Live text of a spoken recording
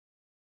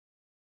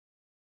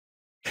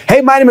Hey,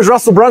 my name is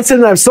Russell Brunson,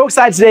 and I'm so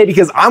excited today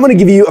because I'm going to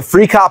give you a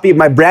free copy of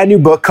my brand new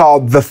book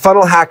called The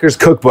Funnel Hackers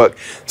Cookbook.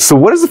 So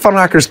what is the Funnel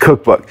Hackers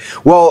Cookbook?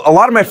 Well, a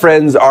lot of my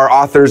friends are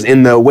authors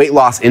in the weight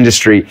loss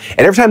industry, and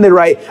every time they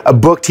write a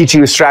book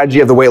teaching the strategy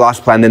of the weight loss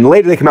plan, then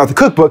later they come out with a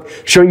cookbook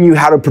showing you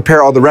how to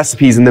prepare all the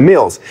recipes and the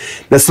meals.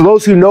 Now, so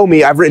those who know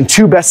me, I've written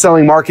two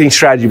best-selling marketing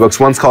strategy books.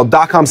 One's called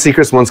 .com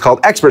Secrets, one's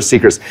called Expert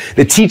Secrets,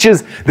 that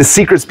teaches the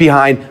secrets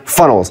behind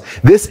funnels.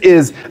 This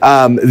is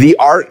the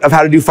art of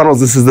how to do funnels.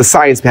 This is the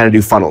science behind how to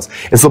do funnels.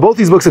 And so both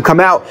these books have come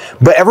out,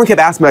 but everyone kept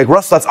asking me, like,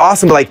 Russell, that's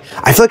awesome, but like,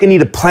 I feel like I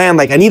need a plan,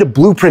 like I need a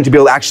blueprint to be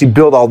able to actually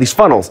build all these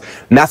funnels.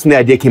 And that's when the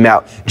idea came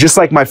out. Just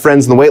like my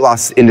friends in the weight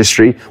loss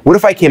industry, what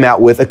if I came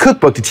out with a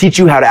cookbook to teach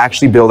you how to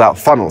actually build out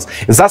funnels?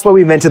 And so that's why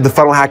we invented the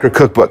Funnel Hacker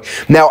Cookbook.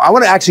 Now, I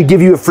want to actually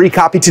give you a free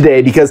copy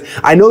today because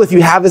I know that if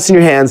you have this in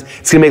your hands,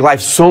 it's going to make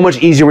life so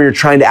much easier when you're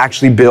trying to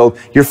actually build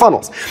your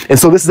funnels. And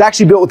so this is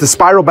actually built with the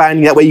spiral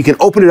binding. That way you can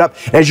open it up,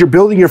 and as you're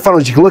building your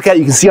funnels, you can look at it,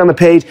 you can see on the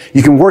page,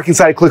 you can work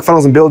inside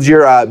ClickFunnels and build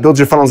your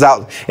funnels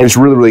out, and it's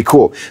really, really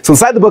cool. So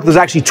inside the book, there's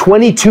actually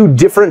 22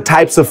 different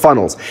types of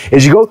funnels.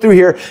 As you go through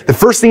here, the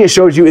first thing it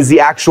shows you is the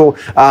actual,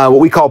 what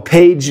we call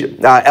page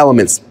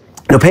elements.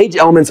 Now, page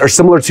elements are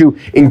similar to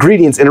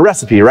ingredients in a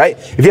recipe, right?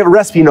 If you have a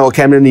recipe, you know,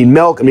 okay, I'm gonna need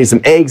milk, I'm gonna need some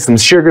eggs, some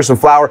sugar, some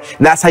flour,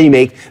 and that's how you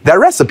make that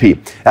recipe.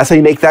 That's how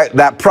you make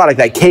that product,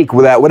 that cake,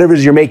 with that, whatever it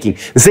is you're making.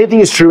 The same thing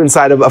is true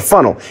inside of a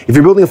funnel. If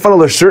you're building a funnel,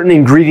 there's certain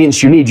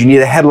ingredients you need. You need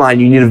a headline,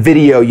 you need a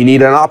video, you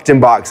need an opt-in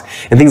box,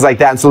 and things like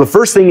that. And so the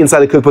first thing inside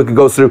the cookbook it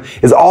goes through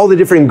is all the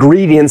different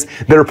ingredients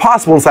that are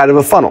possible inside of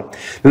a funnel.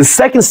 Then the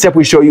second step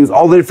we show you is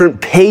all the different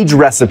page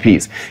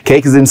recipes, okay?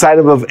 Because inside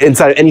of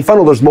any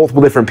funnel, there's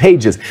multiple different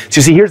pages. So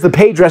you see, here's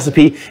the page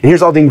recipe, and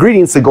here's all the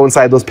ingredients that go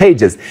inside those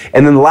pages.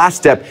 And then the last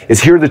step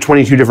is here are the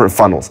 22 different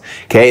funnels.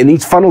 Okay, and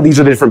each funnel, these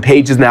are the different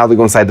pages now that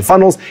go inside the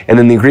funnels, and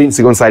then the ingredients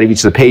that go inside of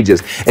each of the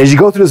pages. And as you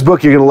go through this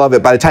book, you're gonna love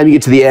it. By the time you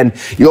get to the end,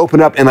 you open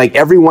up, and like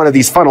every one of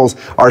these funnels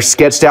are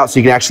sketched out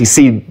so you can actually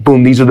see,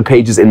 boom, these are the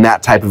pages in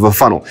that type of a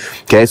funnel.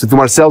 Okay, so if you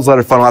want a sales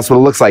letter funnel, that's what it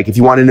looks like. If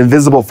you want an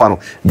invisible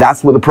funnel,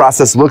 that's what the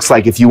process looks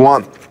like. If you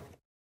want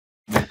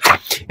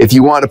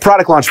a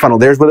product launch funnel,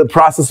 there's what the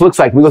process looks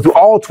like. We go through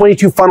all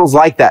 22 funnels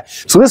like that.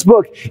 So this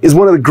book is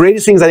one of the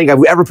greatest things I think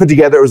I've ever put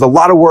together. It was a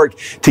lot of work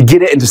to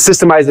get it and to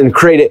systemize it and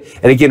create it.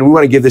 And again, we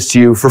want to give this to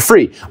you for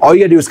free. All you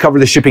got to do is cover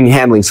the shipping and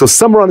handling. So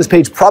somewhere on this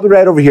page, probably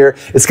right over here,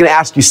 it's going to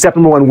ask you step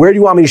number 1, where do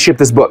you want me to ship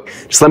this book?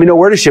 Just let me know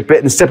where to ship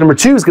it. And step number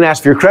 2 is going to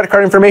ask for your credit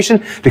card information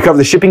to cover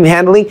the shipping and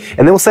handling, and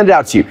then we'll send it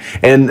out to you.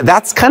 And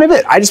that's kind of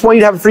it. I just want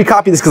you to have a free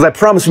copy of this because I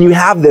promise when you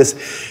have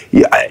this,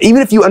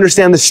 even if you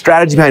understand the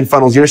strategy behind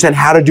funnels, you understand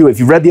how to do it. If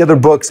you've read the other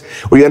books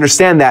or you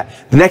understand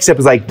that, the next step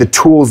is like the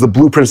tools, the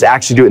blueprints to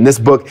actually do it. And this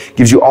book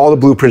gives you all the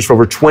blueprints for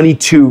over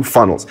 22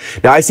 funnels.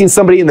 Now, I've seen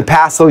somebody in the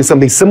past selling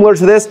something similar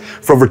to this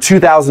for over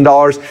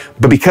 $2,000,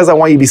 but because I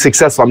want you to be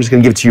successful, I'm just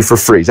going to give it to you for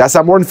free. Does that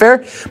sound more than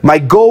fair? My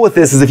goal with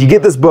this is if you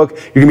get this book,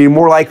 you're going to be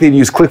more likely to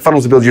use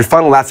ClickFunnels to build your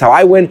funnel. That's how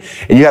I win.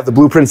 And you have the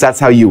blueprints, that's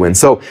how you win.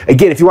 So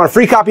again, if you want a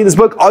free copy of this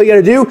book, all you got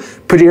to do,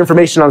 put your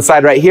information on the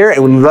side right here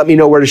and let me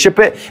know where to ship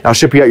it. And I'll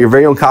ship you out your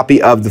very own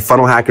copy of the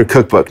Funnel Hacker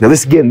Cookbook. Now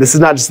this is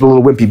not just a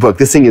little wimpy book.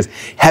 This thing is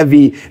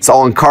heavy. It's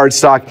all in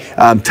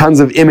cardstock. Tons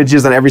of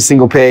images on every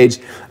single page.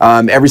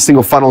 Every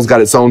single funnel's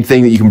got its own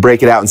thing that you can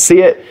break it out and see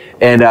it.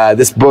 And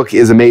this book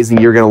is amazing.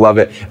 You're going to love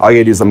it. All you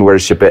got to do is let me know where to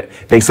ship it.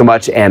 Thanks so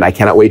much, and I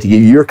cannot wait to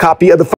give you your copy of the